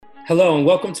Hello and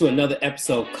welcome to another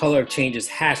episode of Color Changes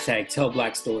Tell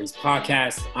Black Stories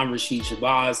podcast. I'm Rashid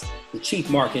Shabazz, the Chief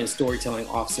Marketing and Storytelling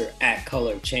Officer at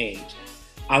Color Change.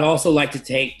 I'd also like to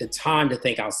take the time to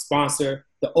thank our sponsor,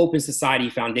 the Open Society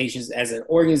Foundations, as an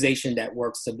organization that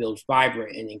works to build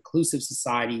vibrant and inclusive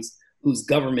societies whose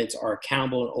governments are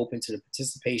accountable and open to the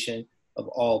participation of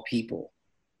all people.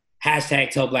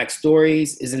 Tell Black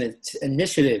Stories is an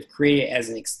initiative created as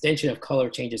an extension of Color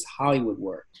Changes Hollywood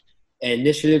work, an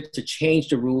initiative to change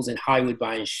the rules in Hollywood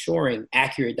by ensuring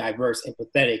accurate, diverse,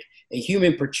 empathetic, and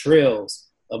human portrayals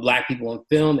of Black people in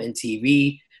film and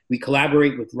TV. We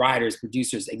collaborate with writers,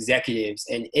 producers, executives,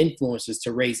 and influencers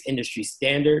to raise industry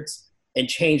standards and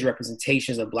change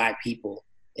representations of Black people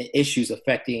and issues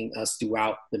affecting us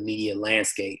throughout the media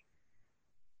landscape.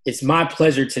 It's my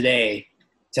pleasure today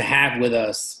to have with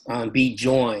us, be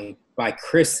joined by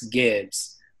Chris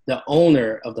Gibbs, the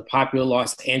owner of the popular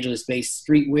Los Angeles-based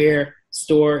streetwear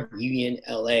store, Union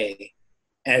LA.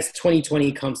 As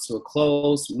 2020 comes to a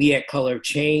close, we at Color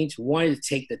Change wanted to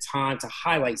take the time to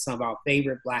highlight some of our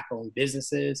favorite Black-owned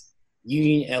businesses,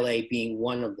 Union LA being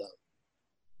one of them.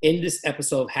 In this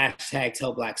episode of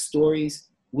Tell Black Stories,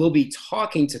 we'll be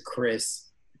talking to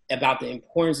Chris about the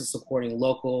importance of supporting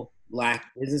local Black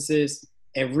businesses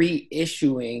and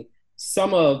reissuing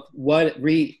some of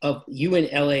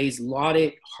UNLA's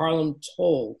lauded Harlem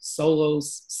Toll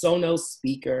Sonos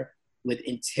speaker with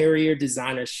interior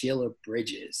designer Sheila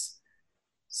Bridges.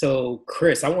 So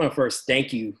Chris, I want to first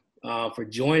thank you for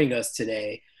joining us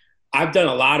today. I've done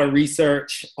a lot of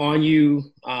research on you.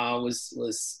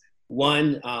 Was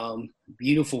one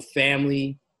beautiful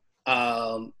family.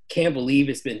 Can't believe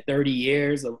it's been 30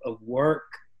 years of work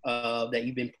that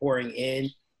you've been pouring in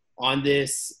on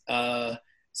this.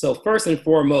 So first and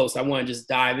foremost, I want to just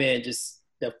dive in. Just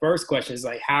the first question is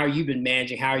like, how have you been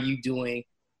managing? How are you doing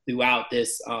throughout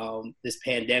this this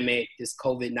pandemic, this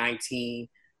COVID-19?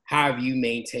 How have you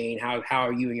maintained? How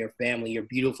are you and your family, your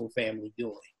beautiful family,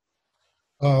 doing?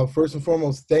 First and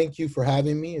foremost, thank you for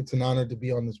having me. It's an honor to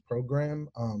be on this program,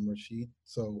 Rashid.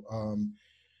 So,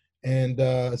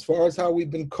 as far as how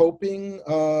we've been coping,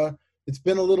 it's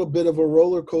been a little bit of a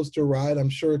roller coaster ride. I'm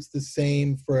sure it's the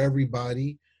same for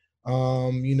everybody.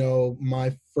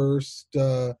 My first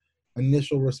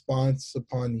initial response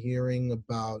upon hearing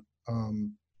about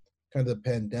kind of the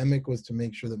pandemic was to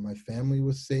make sure that my family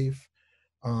was safe.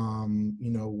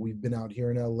 We've been out here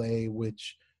in LA,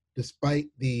 which despite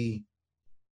the,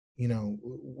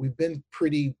 we've been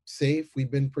pretty safe. We've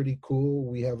been pretty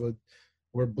cool.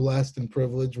 We're blessed and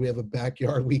privileged. We have a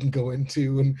backyard we can go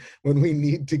into and when we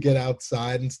need to get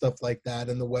outside and stuff like that.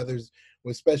 And the weather's,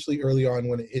 especially early on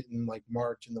when it hit in like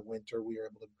March in the winter, we were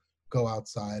able to go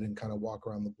outside and kind of walk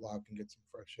around the block and get some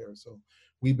fresh air. So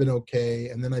we've been okay.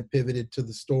 And then I pivoted to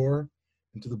the store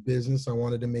and to the business. I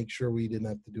wanted to make sure we didn't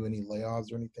have to do any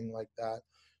layoffs or anything like that.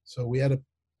 So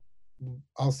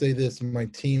I'll say this, my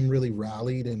team really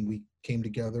rallied and we came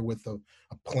together with a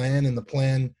plan, and the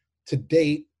plan to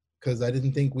date, because I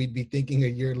didn't think we'd be thinking a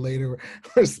year later,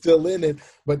 we're still in it.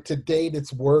 But to date,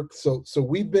 it's worked. So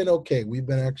we've been okay. We've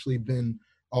been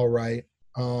all right.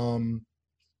 So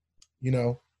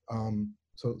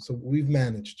we've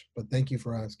managed. But thank you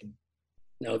for asking.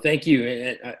 No, thank you.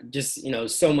 And just,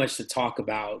 so much to talk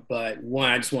about. But one,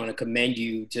 I just want to commend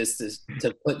you just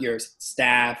to put your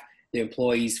staff, the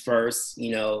employees first,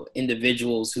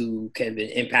 individuals who have been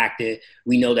impacted.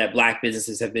 We know that Black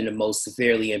businesses have been the most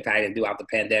severely impacted throughout the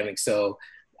pandemic. So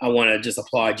I want to just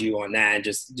applaud you on that. And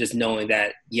just knowing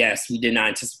that, yes, we did not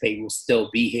anticipate we'll still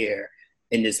be here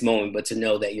in this moment, but to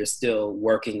know that you're still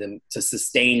working to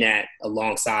sustain that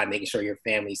alongside making sure your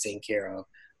family's taken care of.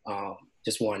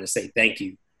 Just wanted to say thank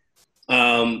you.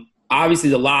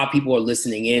 Obviously, a lot of people are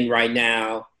listening in right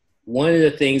now. One of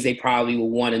the things they probably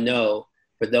will want to know,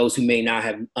 for those who may not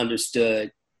have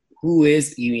understood, who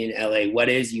is Union LA? What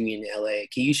is Union LA?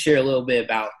 Can you share a little bit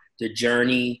about the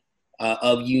journey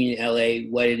of Union LA,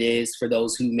 what it is for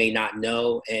those who may not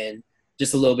know, and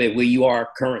just a little bit where you are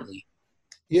currently?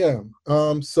 Yeah.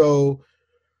 So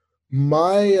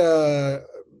my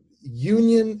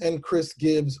Union and Chris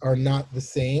Gibbs are not the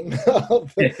same.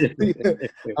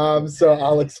 So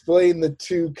I'll explain the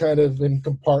two kind of in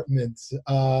compartments.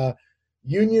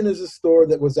 Union is a store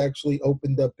that was actually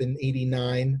opened up in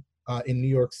 '89 in New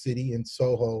York City in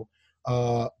Soho.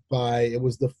 It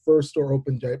was the first store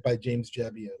opened by James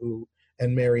Jebbia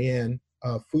and Marianne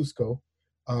Fusco.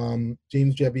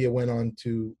 James Jebbia went on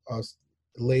to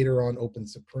later on open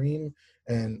Supreme,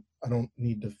 and I don't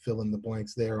need to fill in the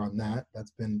blanks there on that.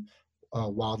 That's been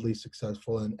wildly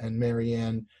successful, and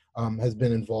Marianne has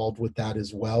been involved with that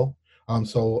as well.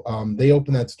 They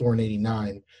opened that store in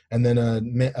 '89, and then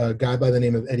a guy by the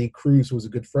name of Eddie Cruz, who was a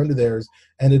good friend of theirs,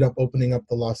 ended up opening up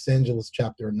the Los Angeles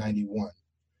chapter in '91.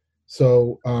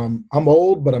 So I'm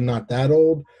old, but I'm not that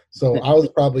old. So I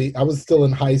was still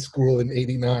in high school in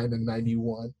 '89 and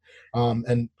 '91,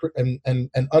 and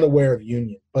unaware of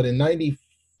Union. But in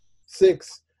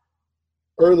 '96,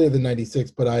 earlier than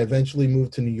 '96, but I eventually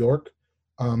moved to New York,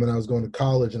 and I was going to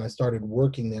college, and I started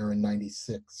working there in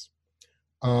 '96.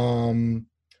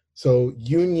 So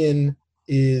Union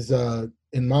is,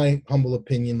 in my humble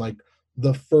opinion, like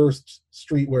the first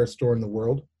streetwear store in the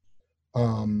world.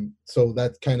 So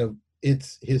that's kind of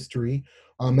its history.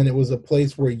 And it was a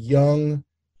place where young,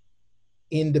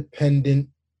 independent,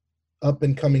 up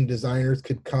and coming designers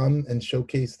could come and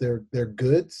showcase their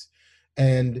goods,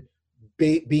 and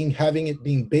having it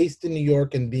being based in New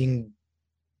York and being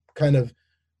kind of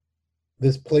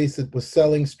this place that was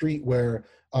selling streetwear.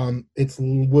 It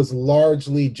was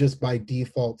largely just by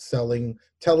default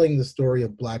telling the story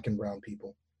of Black and brown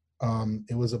people.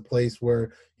 It was a place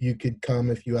where you could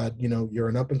come if you had, you're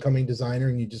an up and coming designer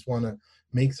and you just want to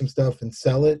make some stuff and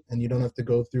sell it, and you don't have to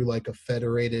go through like a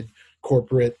federated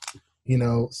corporate,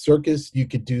 circus. You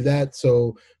could do that.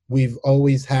 So we've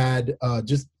always had,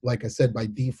 just like I said, by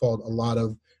default, a lot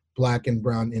of Black and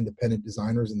brown independent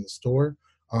designers in the store.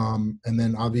 And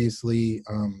then obviously,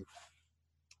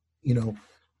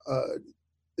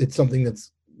 it's something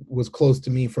was close to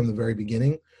me from the very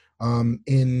beginning.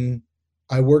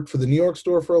 I worked for the New York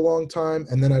store for a long time,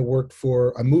 and then I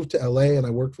moved to LA and I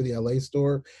worked for the LA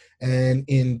store. And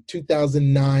in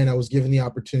 2009, I was given the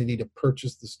opportunity to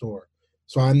purchase the store.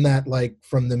 So I'm that, like,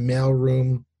 from the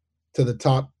mailroom to the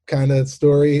top kind of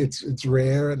story. It's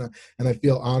rare, and I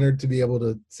feel honored to be able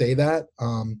to say that.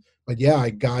 But yeah,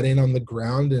 I got in on the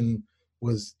ground and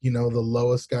was, the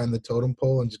lowest guy in the totem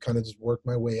pole, and just worked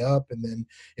my way up. And then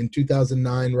in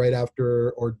 2009, right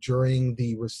after or during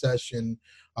the recession,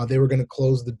 they were going to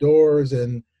close the doors,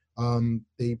 and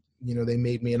they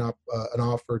made me an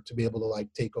offer to be able to, like,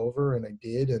 take over, and I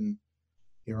did, and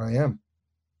here I am.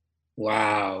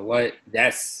 Wow,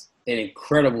 that's an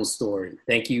incredible story.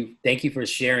 Thank you for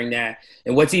sharing that.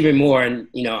 And what's even more, and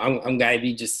I'm glad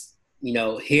you just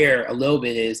hear a little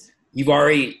bit, is you've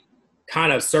already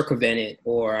kind of circumvented,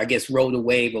 or I guess rode a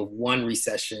wave of one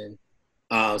recession.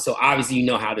 So obviously you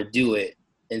know how to do it.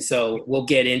 And so we'll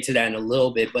get into that in a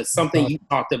little bit. But something you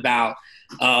talked about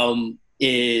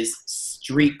is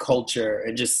street culture,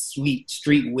 and just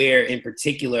streetwear in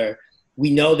particular. We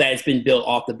know that it's been built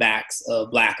off the backs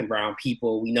of Black and brown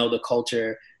people. We know the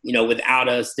culture, without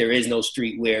us, there is no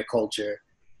streetwear culture.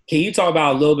 Can you talk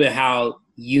about a little bit how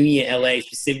Union LA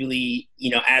specifically,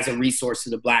 as a resource to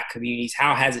the Black communities,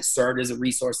 how has it served as a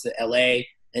resource to LA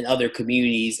and other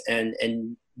communities,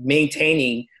 and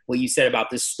maintaining what you said about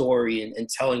this story and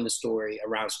telling the story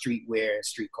around streetwear and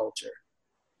street culture?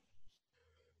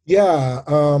 Yeah,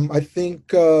 I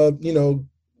think,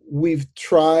 we've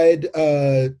tried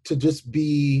to just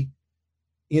be,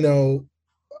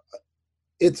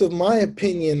 it's of my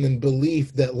opinion and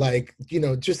belief that, like,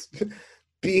 just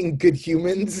being good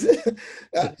humans,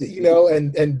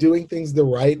 and doing things the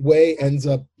right way ends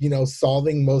up,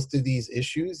 solving most of these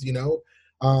issues,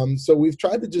 So we've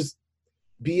tried to just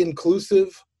be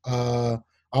inclusive.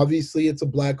 Obviously, it's a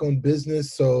Black-owned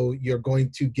business, so you're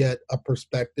going to get a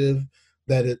perspective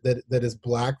that is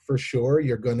Black for sure.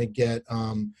 You're going to get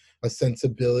a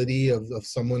sensibility of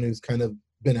someone who's kind of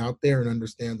been out there and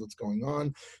understands what's going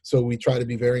on. So we try to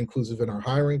be very inclusive in our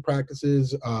hiring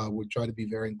practices. We try to be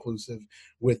very inclusive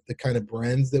with the kind of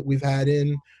brands that we've had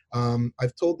in.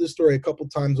 I've told this story a couple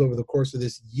times over the course of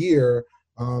this year,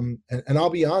 and I'll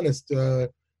be honest,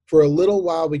 for a little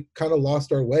while, we kind of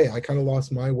lost our way. I kind of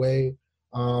lost my way.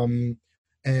 And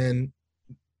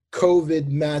COVID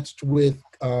matched with,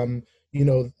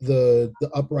 the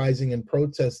uprising and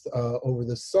protest over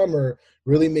the summer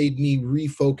really made me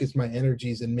refocus my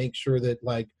energies and make sure that,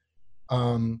 like,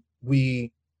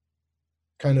 we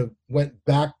kind of went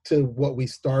back to what we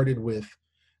started with,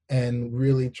 and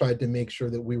really tried to make sure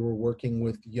that we were working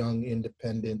with young,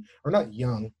 independent, or not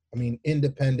young,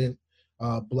 independent,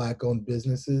 Black-owned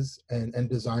businesses and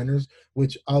designers,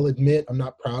 which I'll admit I'm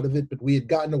not proud of it, but we had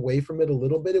gotten away from it a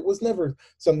little bit. It was never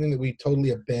something that we totally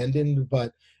abandoned,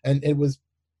 and it was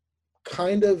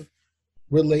kind of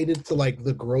related to, like,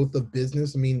 the growth of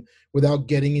business. Without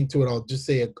getting into it, I'll just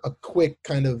say a quick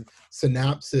kind of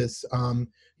synopsis.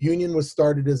 Union was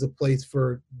started as a place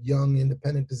for young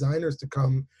independent designers to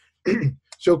come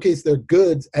showcase their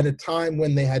goods at a time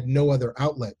when they had no other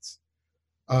outlets.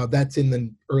 That's in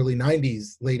the early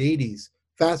 90s, late 80s.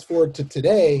 Fast forward to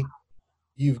today,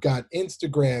 you've got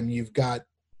Instagram, you've got,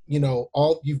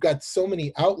 you've got so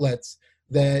many outlets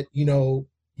that,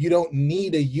 you don't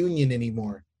need a union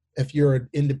anymore if you're an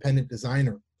independent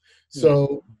designer.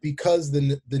 So because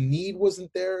the need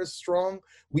wasn't there as strong,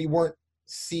 we weren't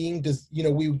seeing,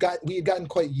 we had gotten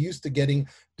quite used to getting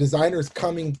designers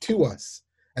coming to us,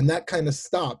 and that kind of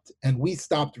stopped, and we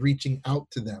stopped reaching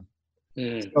out to them.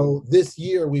 So this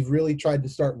year we've really tried to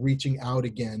start reaching out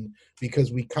again,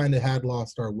 because we kind of had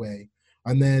lost our way.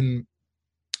 And then,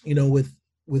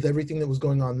 with everything that was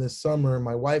going on this summer,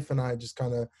 my wife and I just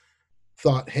kind of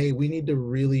thought, hey, we need to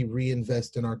really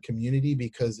reinvest in our community,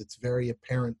 because it's very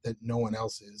apparent that no one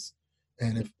else is.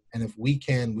 And if we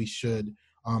can, we should.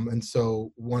 And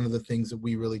so one of the things that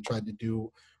we really tried to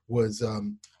do was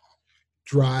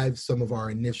drive some of our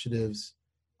initiatives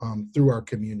through our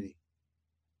community.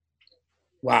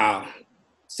 Wow.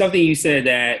 Something you said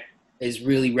that is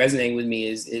really resonating with me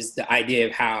is the idea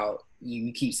of how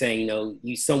you keep saying,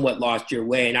 you somewhat lost your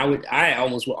way. And I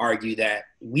almost would argue that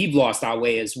we've lost our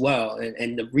way as well.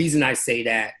 And the reason I say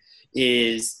that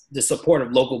is the support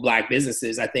of local Black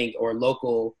businesses, I think, or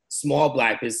local small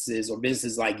Black businesses or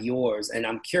businesses like yours. And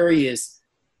I'm curious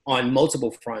on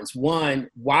multiple fronts. One,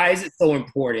 why is it so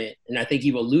important? And I think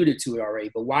you've alluded to it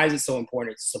already, but why is it so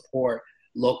important to support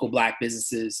local Black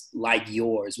businesses like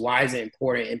yours? Why is it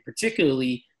important? And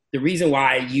particularly, the reason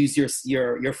why I use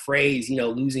your phrase,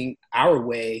 losing our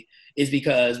way, is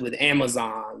because with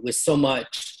Amazon, with so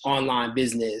much online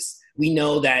business, we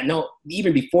know that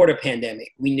even before the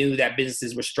pandemic, we knew that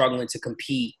businesses were struggling to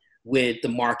compete with the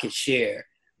market share.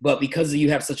 But because you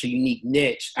have such a unique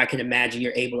niche, I can imagine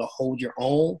you're able to hold your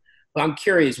own. But I'm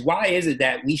curious, why is it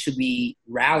that we should be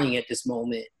rallying at this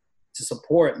moment to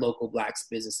support local Black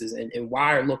businesses, and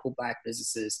why are local Black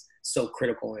businesses so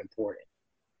critical and important?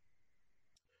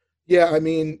 Yeah, I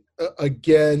mean,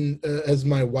 again, as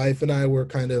my wife and I were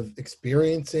kind of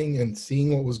experiencing and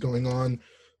seeing what was going on,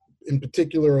 in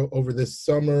particular over this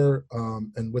summer,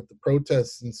 and with the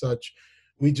protests and such,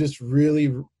 we just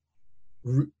really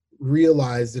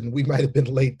realized, and we might have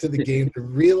been late to the game to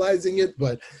realizing it,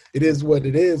 but it is what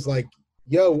it is. Like,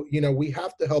 we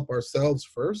have to help ourselves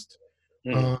first.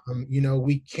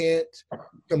 We can't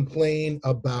complain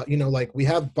about, we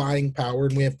have buying power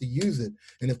and we have to use it.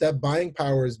 And if that buying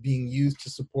power is being used to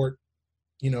support,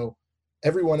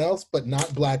 everyone else, but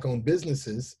not Black owned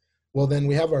businesses, well, then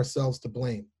we have ourselves to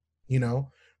blame,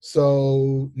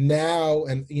 So now,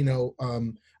 and,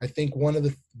 I think one of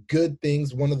the good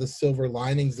things, one of the silver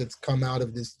linings that's come out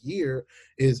of this year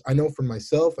is, I know for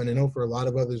myself, and I know for a lot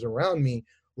of others around me,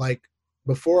 like,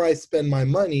 before I spend my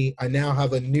money, I now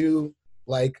have a new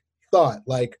thought,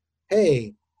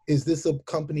 hey, is this a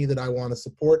company that I want to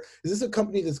support? Is this a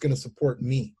company that's going to support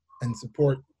me and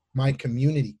support my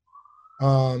community?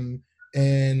 And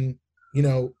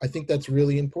I think that's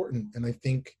really important. And I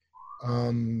think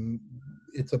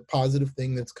it's a positive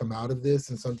thing that's come out of this,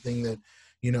 and something that,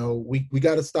 we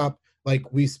got to stop.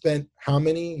 Like, we spent how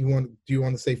many, do you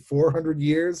want to say 400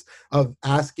 years of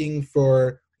asking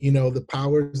for, the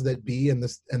powers that be and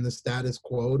the status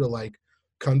quo to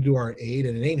come to our aid,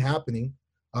 and it ain't happening.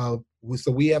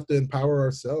 So we have to empower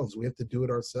ourselves. We have to do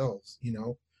it ourselves,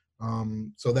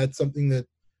 So that's something that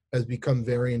has become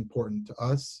very important to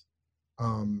us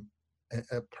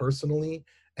personally.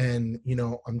 And,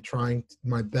 I'm trying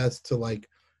my best to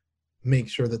make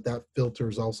sure that filter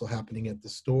is also happening at the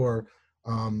store,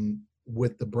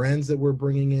 with the brands that we're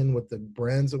bringing in, with the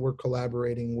brands that we're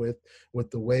collaborating with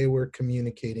the way we're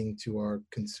communicating to our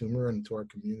consumer and to our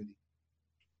community.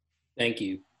 Thank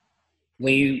you.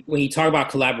 When you talk about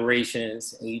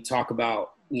collaborations and you talk about,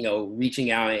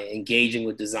 reaching out and engaging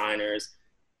with designers,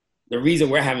 the reason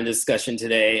we're having this discussion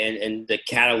today and the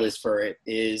catalyst for it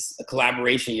is a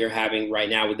collaboration you're having right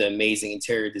now with the amazing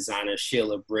interior designer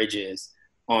Sheila Bridges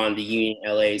on the Union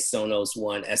LA Sonos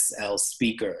One SL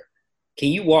speaker. Can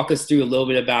you walk us through a little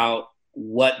bit about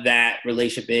what that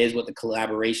relationship is, what the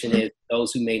collaboration is,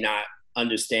 those who may not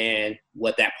understand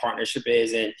what that partnership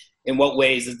is, and in what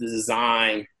ways is the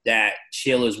design that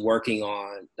Sheila is working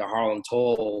on, the Harlem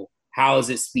Toll, how does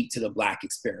it speak to the Black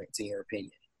experience, in your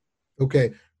opinion?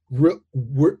 Okay.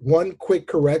 One quick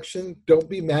correction. Don't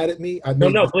be mad at me.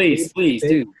 No, please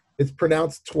do. It's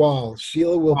pronounced Twal.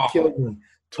 Sheila will kill me.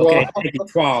 Twal. Okay, thank you,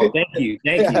 Twal. Thank you.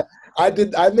 Yeah,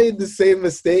 I made the same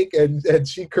mistake, and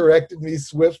she corrected me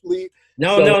swiftly.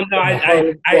 No.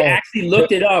 I actually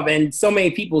looked it up, and so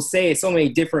many people say it so many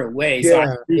different ways. Yeah, so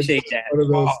I appreciate that.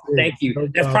 Thank you. No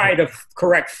That's probably the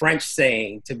correct French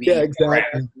saying to be. Yeah,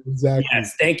 exactly.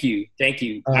 Yes, thank you.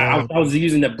 I was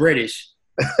using the British.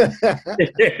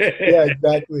 Yeah,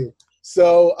 exactly.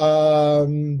 So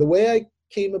the way I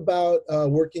came about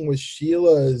working with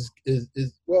Sheila is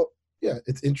well, yeah,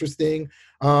 it's interesting.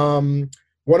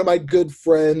 One of my good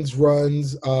friends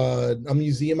runs a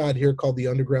museum out here called the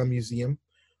Underground Museum.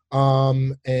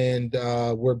 And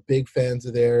we're big fans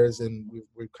of theirs, and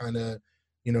we're kind of,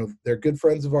 they're good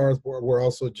friends of ours. We're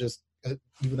also just,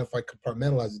 even if I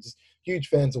compartmentalize it, just huge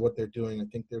fans of what they're doing. I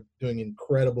think they're doing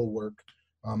incredible work,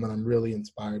 and I'm really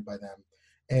inspired by them.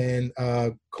 And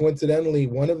coincidentally,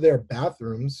 one of their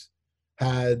bathrooms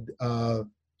had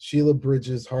Sheila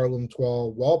Bridges' Harlem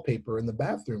 12 wallpaper in the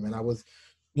bathroom, and I was,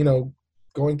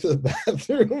 going to the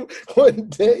bathroom one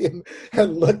day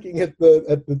and looking at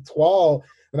the toile,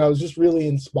 and I was just really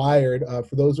inspired.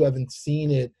 For those who haven't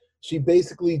seen it, she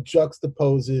basically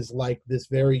juxtaposes like this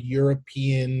very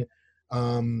European,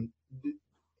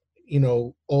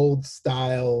 old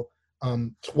style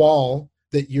toile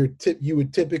that you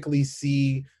would typically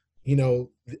see,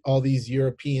 all these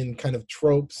European kind of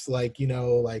tropes, like,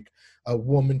 like a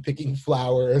woman picking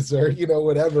flowers or,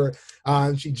 whatever.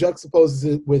 She juxtaposes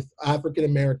it with African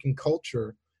American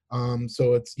culture.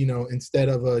 So it's, instead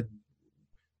of a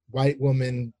white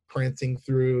woman prancing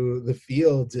through the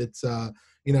fields, it's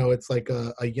it's like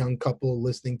a young couple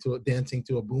dancing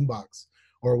to a boombox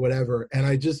or whatever. And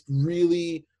I just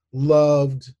really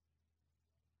loved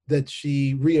that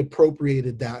she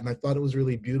reappropriated that, and I thought it was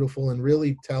really beautiful and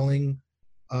really telling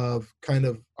of kind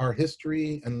of our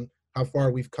history and how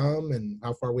far we've come and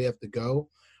how far we have to go.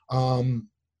 And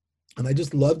I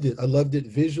just loved it. I loved it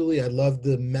visually. I loved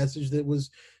the message that it was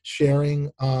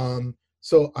sharing.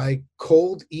 So I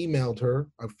cold emailed her.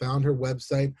 I found her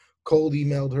website, cold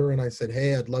emailed her, and I said,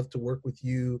 hey, I'd love to work with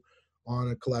you on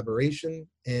a collaboration.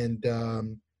 And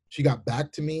she got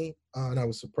back to me, and I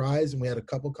was surprised, and we had a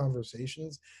couple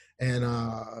conversations, and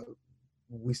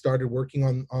we started working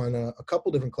on a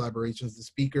couple different collaborations, the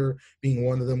speaker being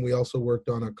one of them. We also worked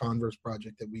on a Converse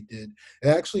project that we did. It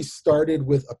actually started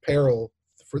with apparel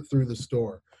through the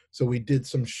store. So we did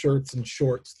some shirts and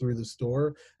shorts through the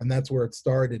store, and that's where it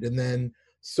started. And then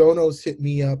Sonos hit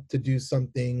me up to do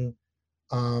something,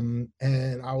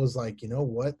 and I was like, you know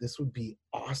what, this would be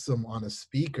awesome on a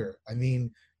speaker. I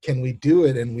mean, can we do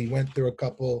it? And we went through a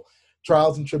couple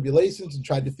trials and tribulations and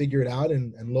tried to figure it out,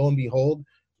 and lo and behold,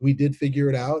 we did figure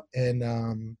it out. And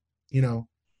the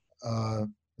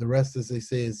rest, as they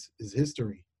say, is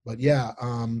history. But yeah,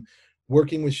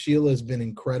 working with Sheila has been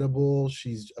incredible.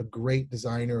 She's a great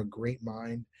designer, a great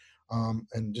mind,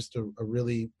 and just a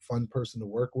really fun person to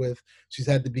work with. She's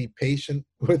had to be patient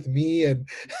with me and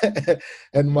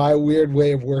and my weird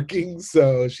way of working.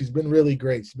 So she's been really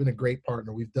great. She's been a great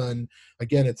partner. We've done,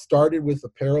 again, it started with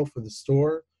apparel for the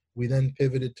store. We then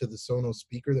pivoted to the Sonos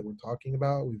speaker that we're talking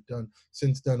about. We've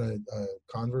since done a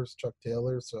Converse Chuck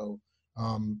Taylor. So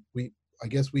I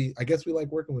guess we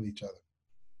like working with each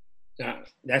other.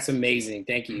 That's amazing.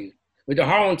 Thank you. With the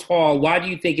Harlem 12, why do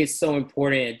you think it's so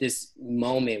important at this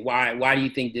moment? Why do you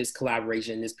think this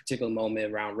collaboration, this particular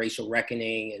moment around racial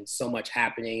reckoning and so much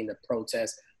happening, the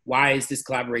protests, why is this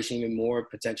collaboration even more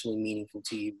potentially meaningful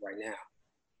to you right now?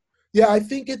 Yeah, I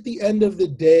think at the end of the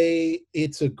day,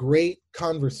 it's a great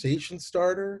conversation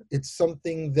starter. It's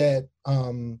something that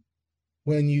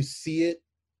when you see it,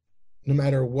 no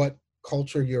matter what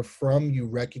culture you're from, you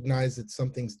recognize that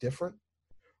something's different.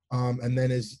 And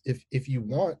then if you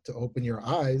want to open your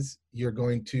eyes, you're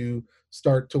going to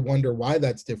start to wonder why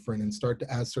that's different and start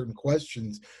to ask certain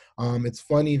questions. It's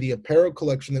funny, the apparel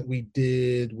collection that we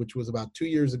did, which was about 2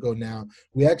 years ago now,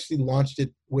 we actually launched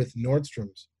it with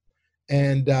Nordstrom's.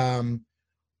 And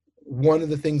one of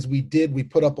the things we did, we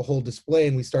put up a whole display,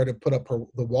 and we started put up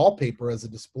the wallpaper as a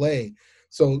display.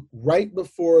 So right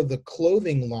before the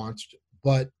clothing launched,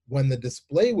 but when the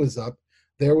display was up,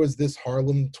 there was this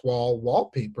Harlem 12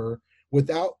 wallpaper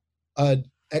without an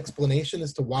explanation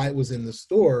as to why it was in the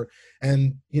store.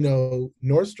 And,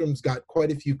 Nordstrom's got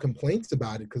quite a few complaints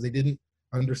about it because they didn't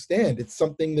understand. It's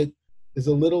something that is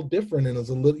a little different and is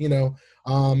a little,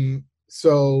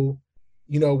 so,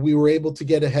 we were able to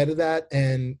get ahead of that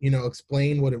and,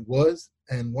 explain what it was.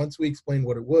 And once we explained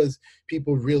what it was,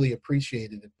 people really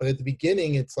appreciated it. But at the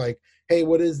beginning, it's like, hey,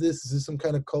 what is this? Is this some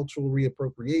kind of cultural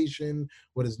reappropriation?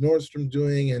 What is Nordstrom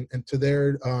doing? And to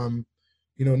their,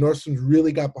 Nordstrom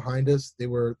really got behind us. There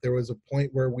was a point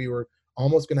where we were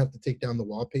almost going to have to take down the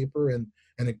wallpaper, and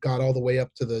it got all the way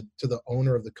up to the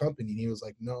owner of the company. And he was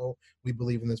like, no, we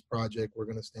believe in this project. We're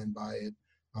going to stand by it.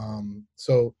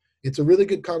 So it's a really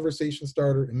good conversation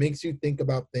starter. It makes you think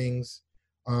about things.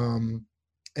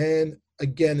 And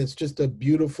again, it's just a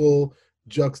beautiful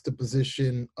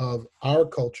juxtaposition of our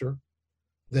culture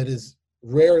that is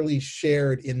rarely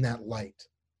shared in that light.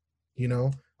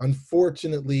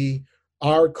 Unfortunately,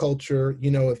 our culture,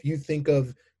 you know, if you think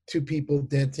of two people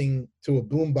dancing to a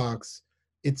boombox,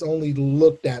 it's only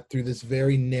looked at through this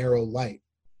very narrow light,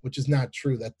 which is not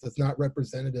true. That's not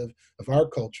representative of our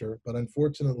culture. But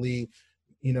unfortunately,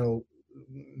 you know,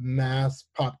 mass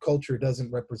pop culture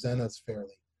doesn't represent us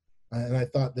fairly. And I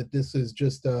thought that this is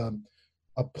just a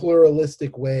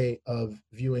pluralistic way of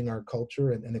viewing our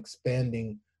culture and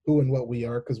expanding who and what we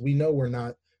are, because we know we're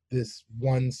not this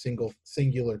one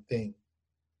singular thing.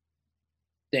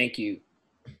 Thank you.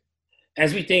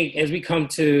 As we come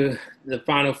to the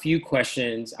final few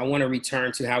questions, I want to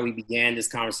return to how we began this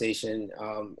conversation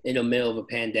in the middle of a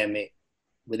pandemic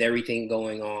with everything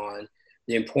going on,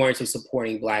 the importance of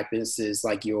supporting Black businesses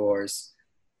like yours.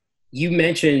 You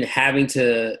mentioned having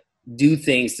to do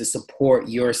things to support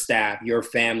your staff, your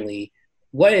family.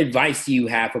 What advice do you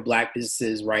have for Black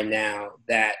businesses right now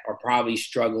that are probably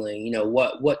struggling? You know,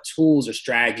 what tools or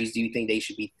strategies do you think they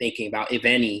should be thinking about, if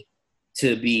any,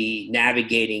 to be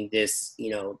navigating this, you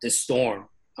know, this storm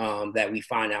that we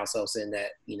find ourselves in, that,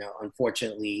 you know,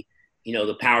 unfortunately, you know,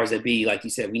 the powers that be, like you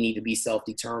said, we need to be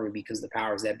self-determined because the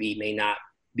powers that be may not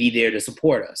be there to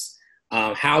support us.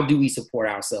 How do we support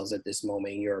ourselves at this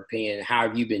moment, in your opinion? How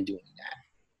have you been doing that?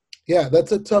 Yeah,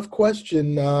 that's a tough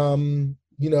question.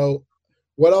 You know,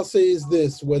 what I'll say is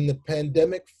this: when the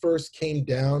pandemic first came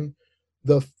down,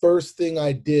 the first thing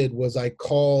I did was I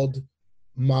called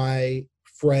my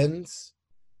friends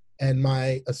and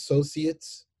my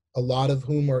associates, a lot of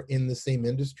whom are in the same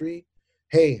industry.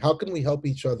 Hey, how can we help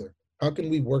each other? How can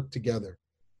we work together?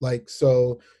 Like,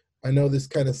 so I know this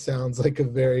kind of sounds like a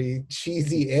very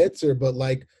cheesy answer, but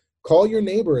like, call your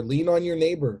neighbor, lean on your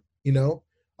neighbor, you know?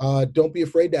 Don't be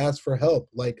afraid to ask for help.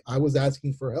 Like, I was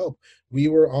asking for help. We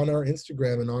were on our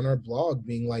Instagram and on our blog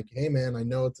being like, hey man, I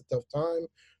know it's a tough time,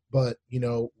 but you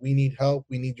know, we need help.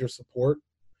 We need your support.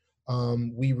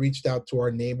 We reached out to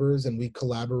our neighbors and we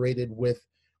collaborated with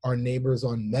our neighbors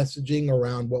on messaging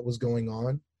around what was going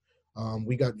on.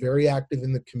 We got very active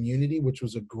in the community, which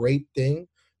was a great thing,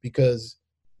 because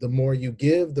the more you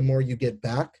give, the more you get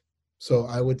back. So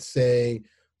I would say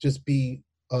just be,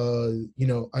 you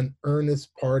know, an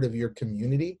earnest part of your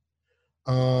community.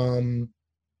 You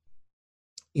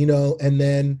know, and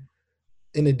then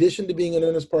in addition to being an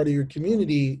earnest part of your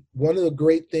community, one of the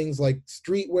great things, like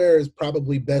streetwear is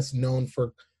probably best known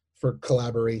for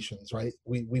collaborations, right?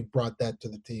 We've brought that to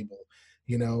the table,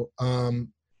 you know.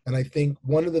 And I think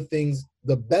one of the things,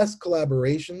 the best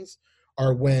collaborations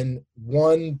are when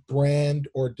one brand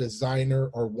or designer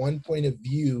or one point of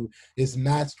view is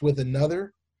matched with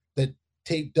another that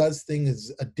does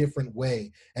things a different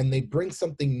way, and they bring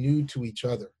something new to each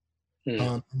other.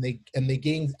 And they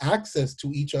gain access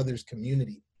to each other's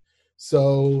community.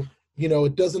 So, you know,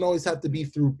 it doesn't always have to be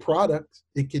through product.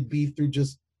 It could be through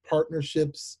just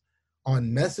partnerships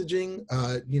on messaging.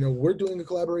 You know, we're doing a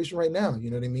collaboration right now. You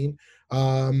know what I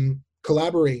mean?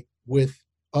 Collaborate with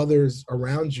others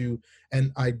around you,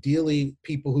 and ideally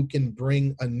people who can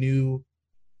bring a new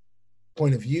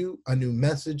point of view, a new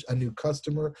message, a new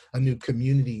customer, a new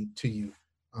community to you.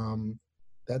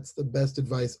 That's the best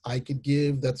advice I could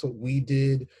give. That's what we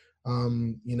did,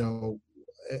 you know,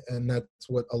 and that's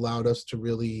what allowed us to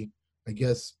really, I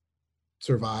guess,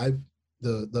 survive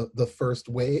the first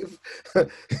wave.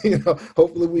 You know,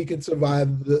 hopefully we can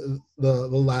survive the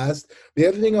last. The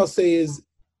other thing I'll say is,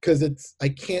 because I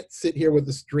can't sit here with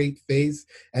a straight face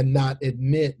and not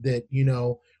admit that, you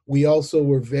know, we also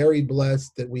were very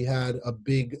blessed that we had a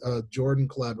big Jordan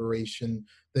collaboration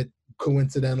that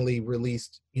coincidentally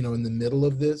released, you know, in the middle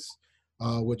of this,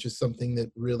 which is something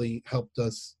that really helped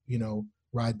us, you know,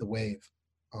 ride the wave.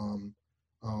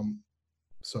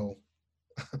 So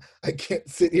I can't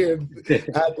sit here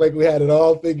and act like we had it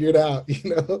all figured out,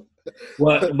 you know.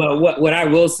 But what I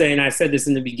will say, and I said this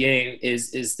in the beginning,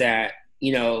 is that,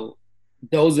 you know,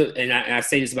 those are, and I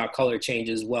say this about Color Change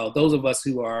as well, those of us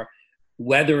who are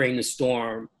weathering the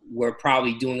storm, we're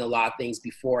probably doing a lot of things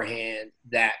beforehand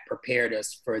that prepared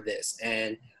us for this.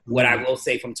 And what I will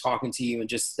say from talking to you and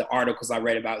just the articles I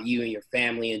read about you and your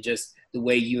family and just the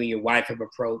way you and your wife have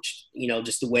approached, you know,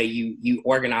 just the way you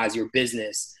organize your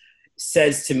business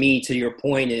says to me, to your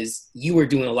point, is you were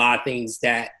doing a lot of things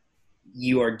that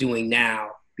you are doing now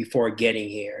before getting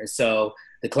here. And so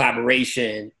the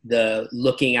collaboration, the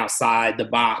looking outside the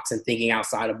box and thinking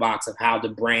outside the box of how to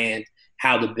brand,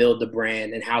 how to build the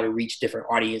brand, and how to reach different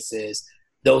audiences.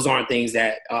 Those aren't things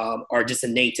that are just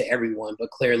innate to everyone, but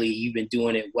clearly you've been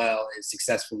doing it well and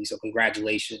successfully. So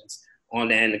congratulations on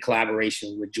that, and the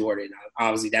collaboration with Jordan.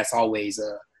 Obviously, that's always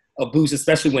a boost,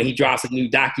 especially when he drops a new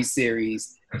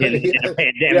docuseries in the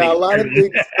pandemic. Yeah, a lot of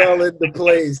things fell into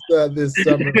place this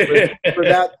summer for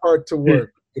that part to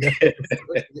work. You know?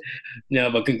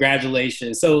 No, but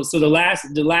congratulations. So the last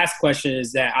question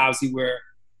is that obviously we're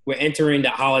entering the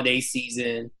holiday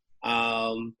season.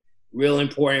 Real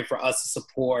important for us to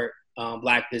support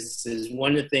Black businesses.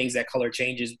 One of the things that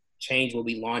Change will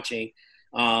be launching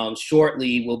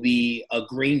shortly will be a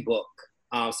green book,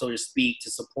 so to speak,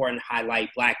 to support and highlight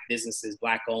Black businesses,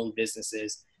 Black-owned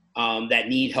businesses that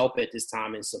need help at this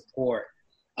time and support.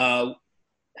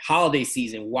 Holiday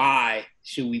season, why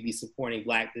should we be supporting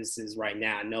Black businesses right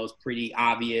now? I know it's pretty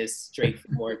obvious,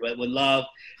 straightforward, but would love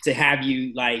to have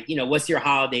you, what's your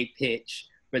holiday pitch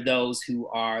for those who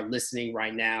are listening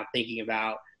right now, thinking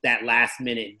about that last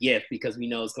minute gift, because we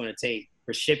know it's going to take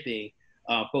for shipping.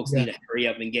 Folks need to hurry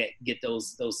up and get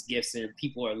those gifts, and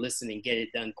people are listening, get it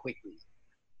done quickly.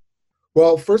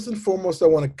 Well, first and foremost, I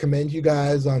want to commend you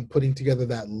guys on putting together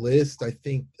that list. I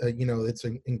think, it's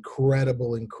an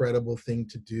incredible thing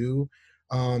to do.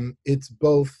 It's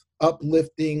both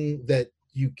uplifting that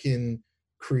you can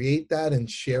create that and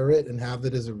share it and have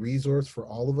it as a resource for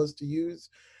all of us to use,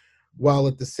 while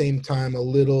at the same time a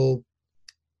little,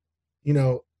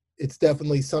 it's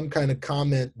definitely some kind of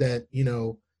comment that,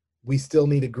 we still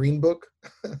need a green book,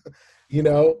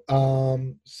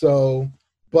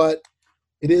 but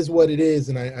it is what it is,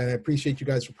 and I appreciate you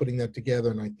guys for putting that together,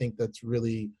 and I think that's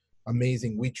really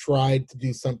amazing. We tried to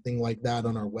do something like that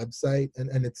on our website,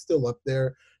 and it's still up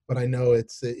there, but I know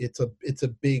it's a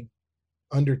big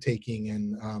undertaking,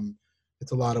 and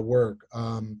it's a lot of work.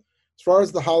 As far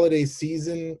as the holiday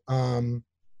season,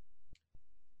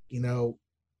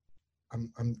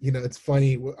 it's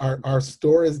funny. Our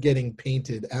store is getting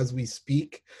painted as we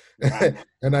speak, wow.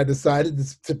 And I decided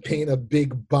to paint a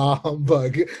big bah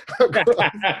humbug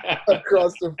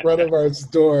across the front of our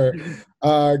store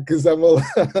because I'm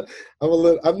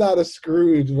not a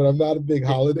Scrooge, but I'm not a big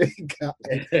holiday guy.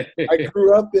 I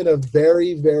grew up in a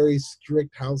very, very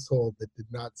strict household that did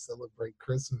not celebrate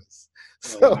Christmas,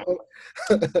 so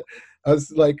I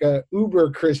was like a uber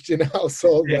Christian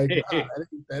household. Like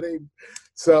that ain't.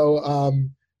 So,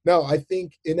 no, I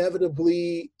think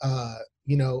inevitably,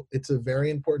 it's a very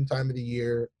important time of the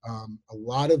year. A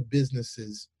lot of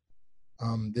businesses,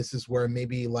 this is where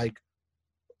maybe like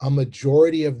a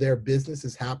majority of their business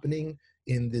is happening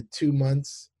in the 2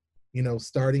 months,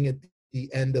 starting at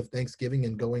the end of Thanksgiving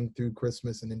and going through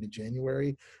Christmas and into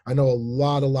January. I know a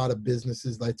lot of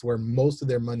businesses, that's where most of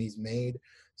their money's made.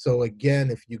 So again,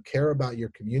 if you care about your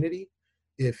community,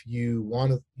 if you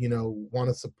want to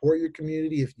support your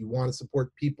community, if you want to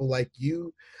support people like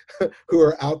you who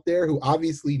are out there who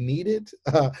obviously need it,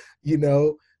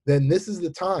 then this is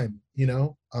the time,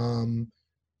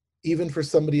 even for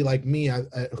somebody like me,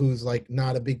 who's like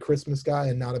not a big Christmas guy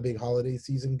and not a big holiday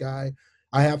season guy,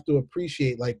 I have to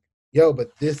appreciate but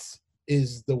this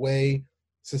is the way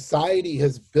society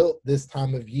has built this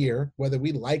time of year, whether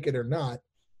we like it or not,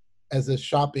 as a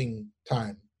shopping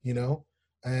time,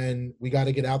 and we got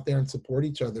to get out there and support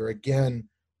each other. Again,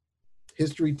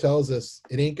 history tells us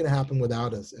it ain't going to happen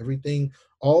without us.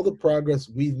 All the progress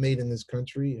we've made in this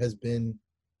country has been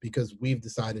because we've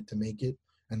decided to make it,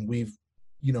 and we've,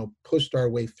 pushed our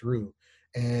way through.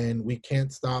 And we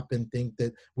can't stop and think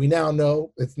that we now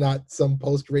know it's not some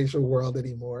post-racial world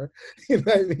anymore. You know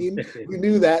what I mean? We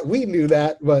knew that,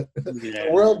 but the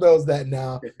world knows that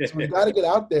now. So we got to get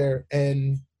out there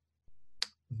and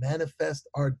manifest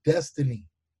our destiny.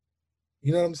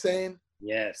 You know what I'm saying?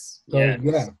 Yes. So, yeah.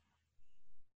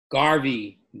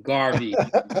 Garvey. What's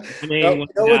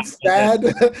sad?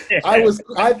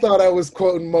 I thought I was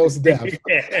quoting Mos Def.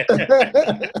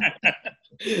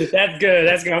 That's good.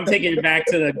 I'm taking it back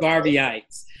to the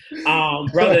Garveyites.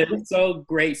 Brother, it's so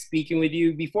great speaking with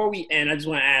you. Before we end, I just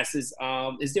want to ask this,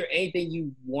 is there anything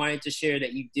you wanted to share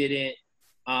that you didn't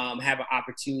have an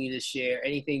opportunity to share?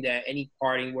 Any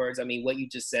parting words? I mean, what you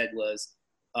just said was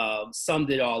summed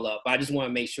it all up. I just want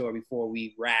to make sure before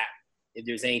we wrap, if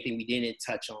there's anything we didn't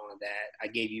touch on, that I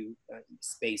gave you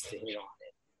space to hit on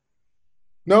it.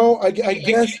 No, I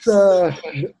guess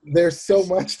there's so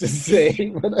much to say,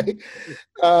 but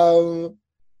I've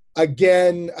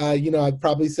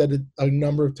probably said it a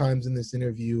number of times in this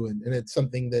interview, and it's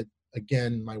something that,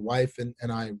 again, my wife and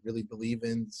I really believe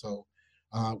in. So,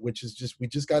 which is just, we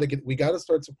got to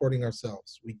start supporting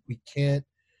ourselves. We can't,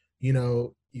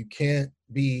 you can't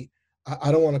be,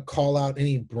 I don't want to call out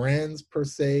any brands per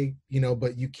se,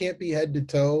 but you can't be head to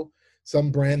toe some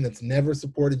brand that's never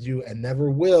supported you and never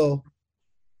will,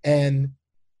 and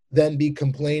then be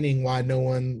complaining why no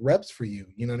one reps for you.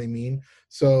 You know what I mean?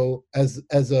 So as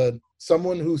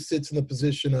someone who sits in the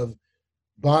position of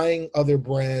buying other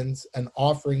brands and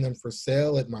offering them for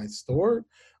sale at my store,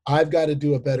 I've got to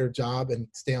do a better job and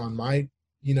stay on my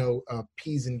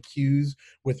P's and Q's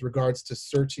with regards to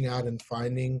searching out and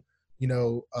finding,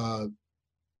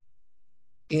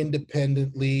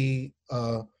 independently,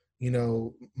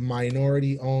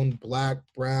 minority owned, Black,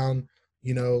 brown,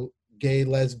 gay,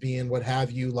 lesbian, what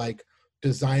have you, like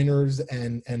designers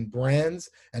and brands,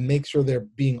 and make sure they're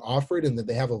being offered and that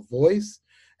they have a voice.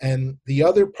 And the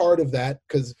other part of that,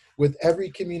 because with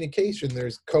every communication,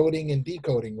 there's coding and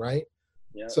decoding, right?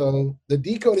 Yeah. So the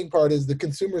decoding part is the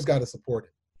consumer's got to support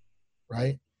it,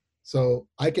 right? So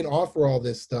I can offer all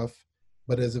this stuff,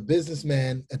 but as a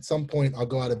businessman, at some point I'll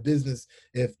go out of business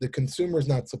if the consumer's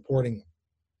not supporting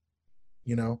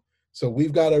them, So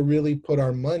we've got to really put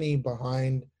our money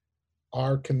behind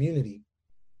our community,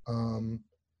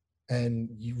 and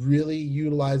you really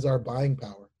utilize our buying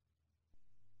power.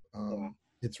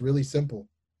 It's really simple,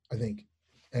 I think.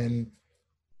 And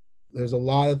there's a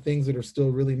lot of things that are still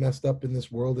really messed up in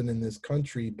this world and in this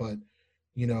country, but,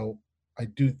 I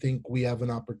do think we have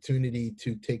an opportunity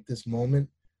to take this moment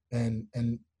and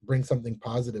bring something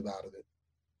positive out of it.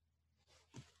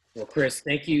 Well, Chris,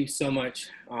 thank you so much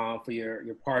for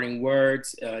your parting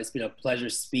words. It's been a pleasure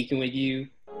speaking with you.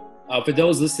 For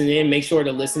those listening in, make sure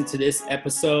to listen to this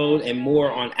episode and more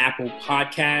on Apple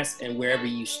Podcasts and wherever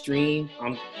you stream.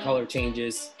 I'm Color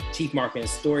Change's Chief Marketing and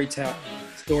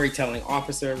Storytelling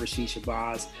Officer, Rashid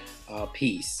Shabazz.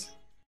 Peace.